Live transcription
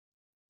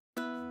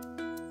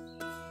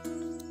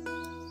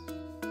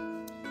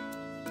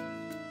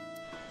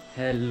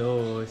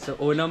Hello. So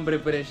Onam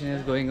preparation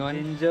is going on.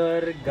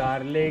 Ginger,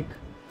 garlic,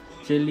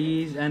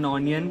 chilies and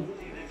onion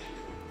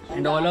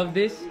and all of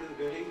this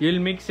you'll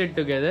mix it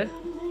together.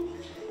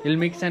 You'll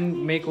mix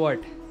and make what?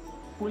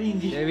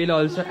 They will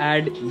also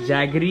add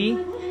jaggery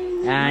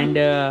and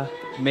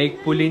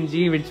make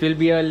pulinji, which will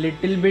be a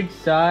little bit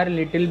sour,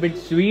 little bit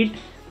sweet.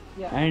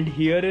 Yeah. And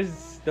here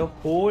is the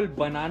whole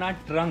banana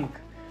trunk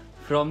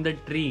from the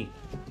tree.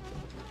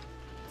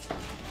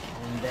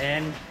 And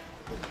then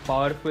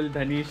powerful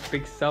Dhanish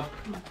picks up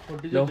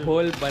the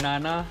whole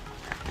banana.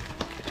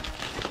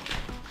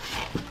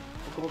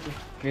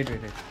 Wait.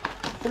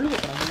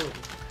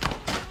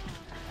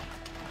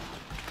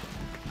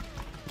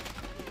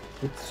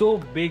 It's so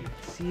big.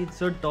 See, it's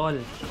so tall.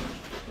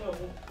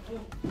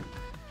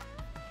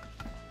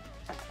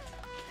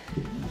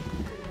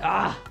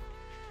 Ah!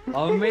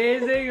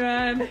 Amazing,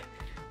 man!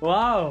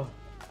 Wow!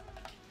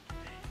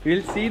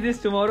 We'll see this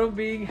tomorrow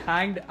being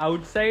hanged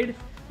outside.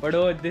 But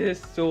oh, this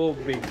is so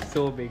big,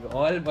 so big.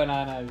 All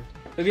bananas.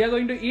 So we are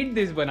going to eat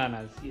these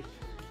bananas. Yes.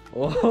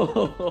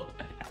 Oh,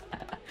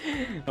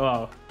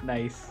 wow,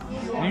 nice.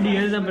 And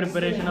here's the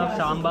preparation of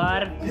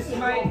sambar. This is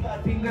my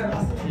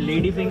finger.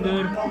 Lady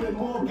finger,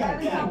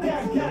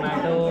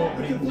 tomato,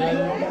 brinjal,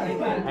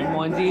 and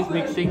Monzi is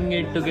mixing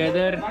it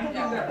together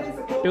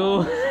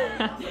to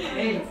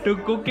to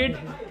cook it,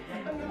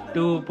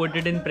 to put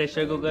it in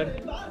pressure cooker.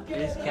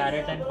 This is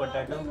carrot and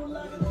potato,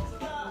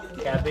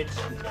 cabbage,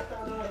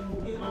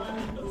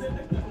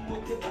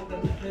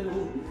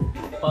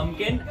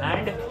 pumpkin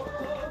and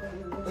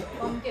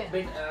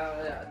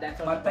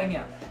that's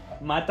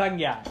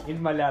matangya in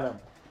Malayalam.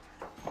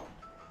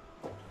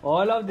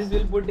 All of this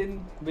will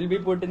be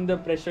put in the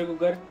pressure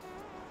cooker.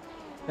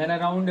 Then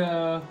around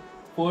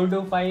 4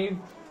 to 5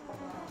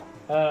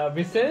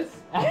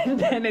 whistles, and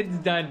then it's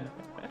done.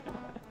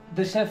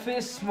 The chef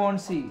is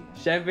Monsi.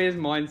 Chef is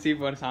Monsi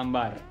for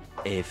sambar.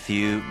 A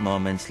few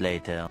moments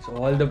later. So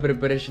all the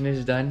preparation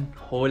is done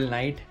whole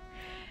night,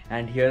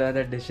 and here are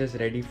the dishes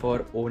ready for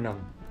Onam.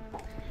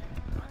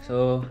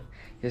 So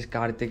yes,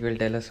 Karthik will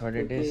tell us what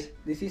it is.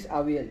 This is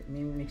avial,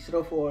 mixture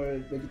of all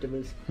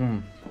vegetables.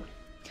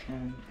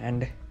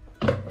 And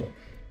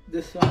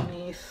this one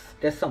is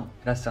rasam.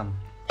 Rasam.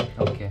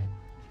 Okay.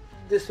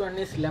 This one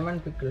is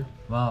lemon pickle.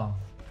 Wow.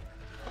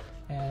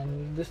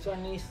 And this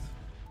one is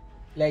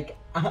like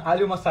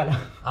aloo masala.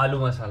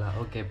 Aloo masala.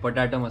 Okay.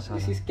 Potato masala.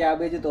 This is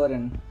cabbage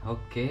thoran.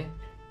 Okay.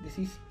 This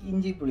is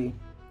inji puli.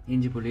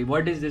 Inji puli.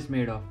 What is this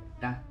made of?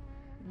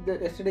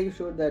 Yesterday you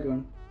showed that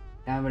one.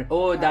 Tamarind.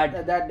 Oh,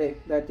 that thing.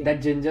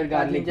 That ginger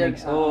garlic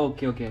mix. Oh,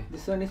 okay.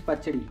 This one is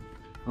pachadi.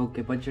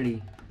 Okay,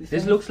 pachadi.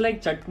 This looks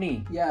like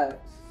chutney. Yeah,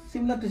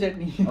 similar to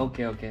chutney.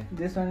 Okay.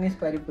 This one is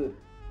paripu.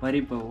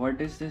 Paripu. What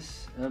is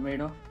this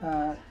made of?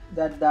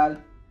 That dal.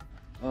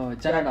 Oh,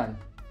 chana dal.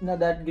 No,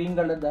 that green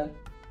color dal.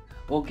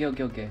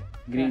 Okay.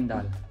 Green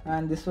dal.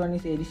 And this one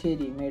is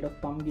erisheri, made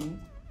of pumpkin.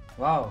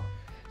 Wow.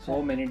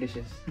 So many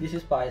dishes. This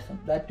is payasam.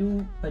 That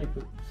two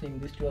paripu. Same.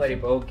 These two are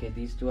paripu. Okay,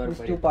 these two are these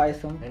paripu. Two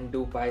payasam. And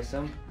two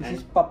payasam. This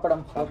is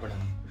papadam.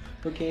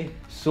 Okay.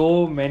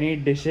 So many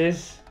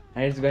dishes,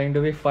 and it's going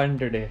to be fun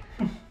today.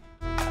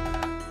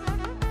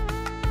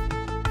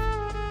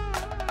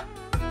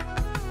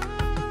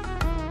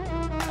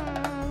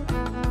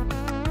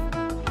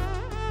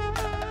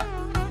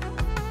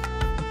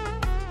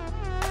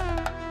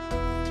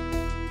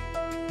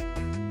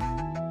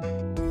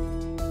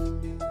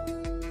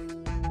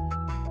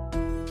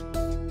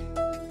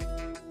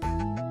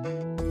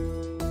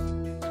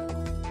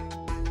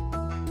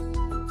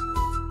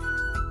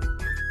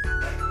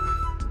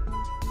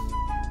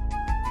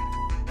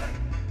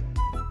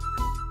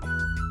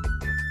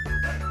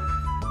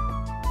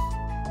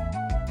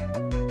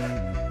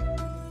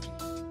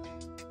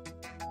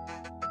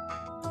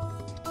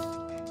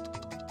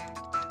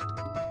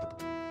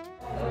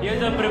 Here's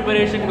the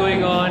preparation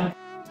going on.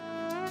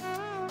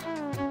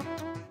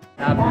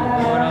 Happy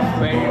Onam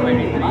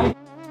 2023.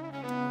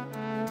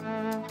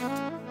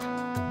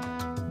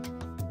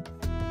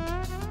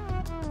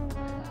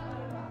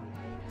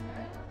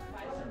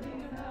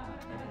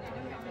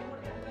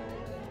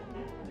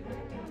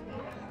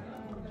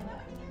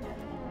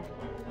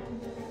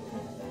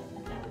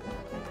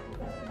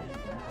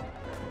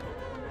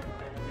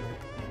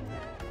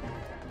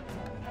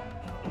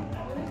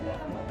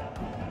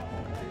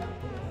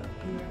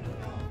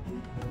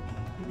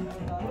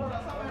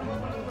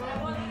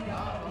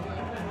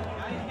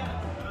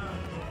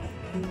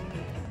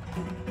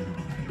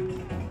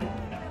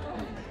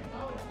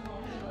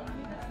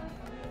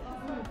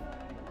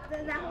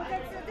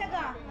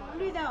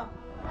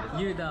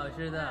绿豆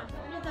是的。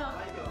绿豆。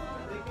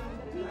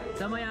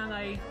怎么样，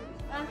阿姨？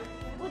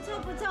不错。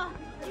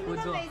你们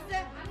的美食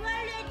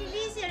very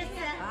delicious。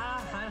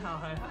啊，很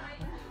好。